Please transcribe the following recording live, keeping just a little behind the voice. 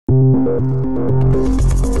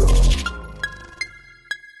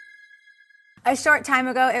A short time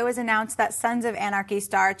ago, it was announced that Sons of Anarchy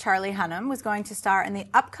star Charlie Hunnam was going to star in the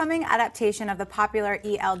upcoming adaptation of the popular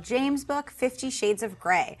E.L. James book, 50 Shades of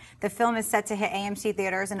Grey. The film is set to hit AMC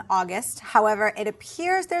theaters in August. However, it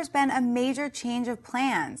appears there's been a major change of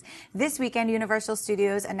plans. This weekend, Universal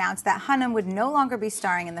Studios announced that Hunnam would no longer be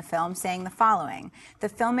starring in the film, saying the following: "The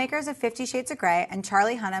filmmakers of 50 Shades of Grey and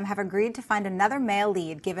Charlie Hunnam have agreed to find another male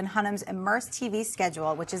lead given Hunnam's immersed TV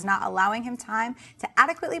schedule, which is not allowing him time to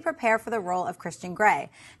adequately prepare for the role of Christian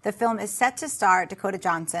Grey. The film is set to star Dakota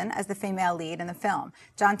Johnson as the female lead in the film.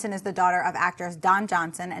 Johnson is the daughter of actors Don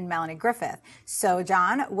Johnson and Melanie Griffith. So,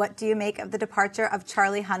 John, what do you make of the departure of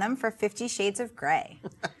Charlie Hunnam for 50 Shades of Grey?"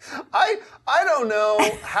 I don't know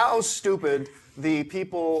how stupid the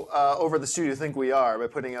people over the studio think we are by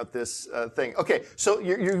putting out this thing. Okay, so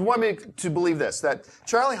you want me to believe this, that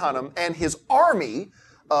Charlie Hunnam and his army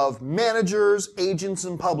of managers, agents,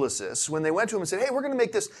 and publicists, when they went to him and said, "Hey, we're going to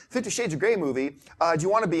make this 50 Shades of Grey movie. Do you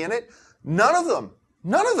want to be in it?" None of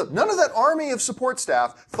that army of support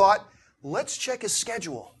staff thought, "Let's check his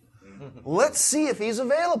schedule. Let's see if he's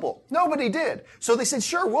available." Nobody did. So they said,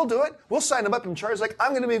 "Sure, we'll do it. We'll sign him up." And Charlie's like,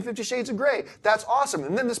 "I'm going to be in 50 Shades of Grey. That's awesome."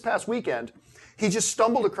 And then this past weekend, he just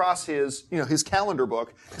stumbled across his calendar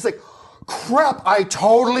book. It's like, "Crap, I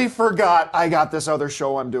totally forgot I got this other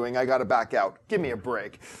show I'm doing. I got to back out. Give me a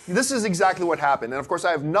break." This is exactly what happened. And of course,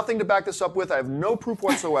 I have nothing to back this up with. I have no proof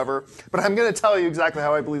whatsoever. But I'm going to tell you exactly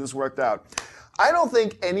how I believe this worked out. I don't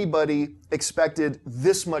think anybody expected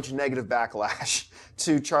this much negative backlash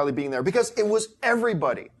to Charlie being there, because it was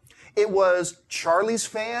everybody. It was Charlie's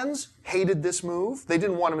fans hated this move. They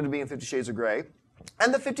didn't want him to be in 50 Shades of Grey.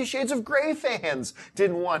 And the 50 Shades of Grey fans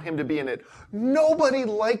didn't want him to be in it. Nobody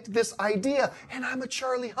liked this idea. And I'm a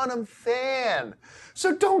Charlie Hunnam fan.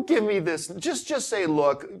 So don't give me this. Just say,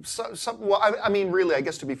 look, I mean, really, I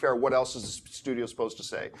guess to be fair, what else is the studio supposed to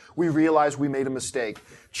say? We realize we made a mistake.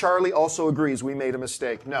 Charlie also agrees we made a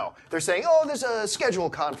mistake. No. They're saying, oh, there's a schedule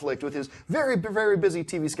conflict with his very, very busy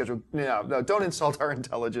TV schedule. No, don't insult our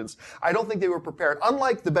intelligence. I don't think they were prepared.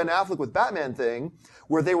 Unlike the Ben Affleck with Batman thing,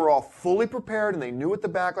 where they were all fully prepared and they knew what the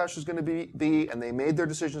backlash was going to be and they made their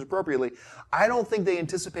decisions appropriately, I don't think they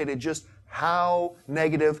anticipated just how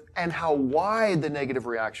negative and how wide the negative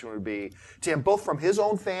reaction would be to him, both from his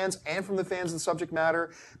own fans and from the fans of the subject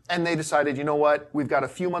matter. And they decided, you know what, we've got a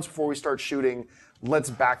few months before we start shooting.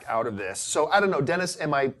 Let's back out of this. So I don't know, Dennis,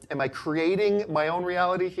 am I creating my own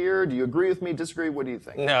reality here? Do you agree with me, disagree? What do you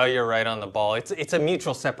think? No, you're right on the ball. It's a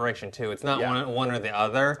mutual separation too. It's not one or the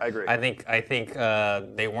other. I agree. I think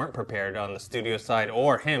they weren't prepared on the studio side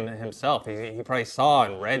or himself. He probably saw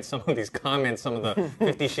and read some of these comments some of the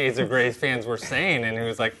 50 Shades of Grey fans were saying, and he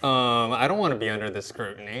was like, I don't want to be under this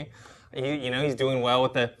scrutiny. He's doing well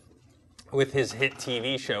with his hit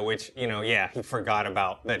TV show, which, he forgot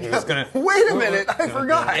about that he was going to... Wait a minute, I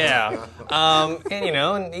forgot! Yeah.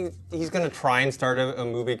 And he's going to try and start a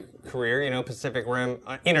movie career. Pacific Rim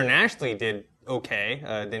internationally did okay,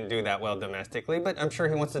 didn't do that well domestically, but I'm sure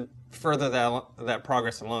he wants to further that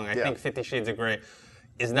progress along. I think 50 Shades of Grey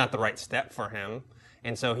is not the right step for him,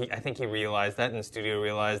 and so I think he realized that, and the studio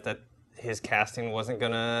realized that his casting wasn't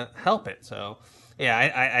going to help it. So,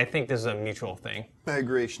 yeah, I think this is a mutual thing. I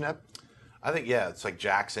agree. Schnepp? I think, it's like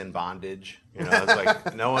Jack's in bondage. It's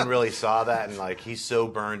like no one really saw that, and like he's so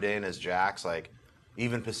burned in as Jax. Like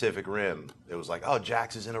even Pacific Rim, it was like, oh,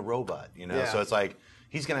 Jax is in a robot. So it's like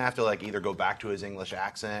he's gonna have to like either go back to his English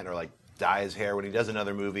accent or like dye his hair when he does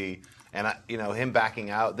another movie. And him backing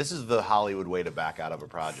out. This is the Hollywood way to back out of a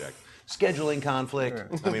project. Scheduling conflict.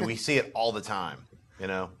 Sure. I mean, we see it all the time.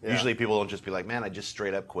 Usually people don't just be like, man, I just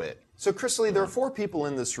straight up quit. So, Chrisley, there are 4 people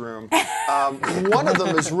in this room. One of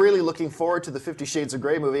them is really looking forward to the 50 Shades of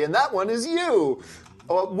Grey movie, and that one is you.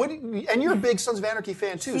 And you're a big Sons of Anarchy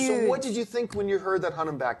fan, too. Huge. So what did you think when you heard that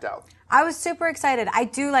Hunnam backed out? I was super excited. I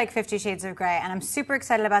do like 50 Shades of Grey, and I'm super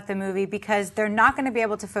excited about the movie because they're not going to be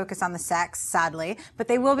able to focus on the sex, sadly, but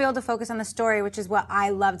they will be able to focus on the story, which is what I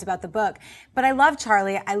loved about the book. But I love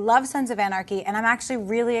Charlie. I love Sons of Anarchy, and I'm actually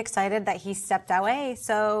really excited that he stepped away.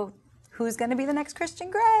 So who's going to be the next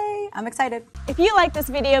Christian Grey? I'm excited. If you like this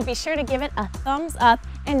video, be sure to give it a thumbs up,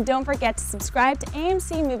 and don't forget to subscribe to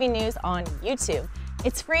AMC Movie News on YouTube.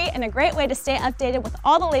 It's free and a great way to stay updated with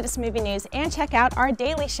all the latest movie news, and check out our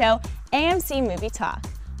daily show, AMC Movie Talk.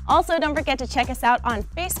 Also, don't forget to check us out on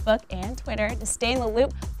Facebook and Twitter to stay in the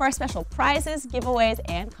loop for our special prizes, giveaways,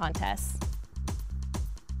 and contests.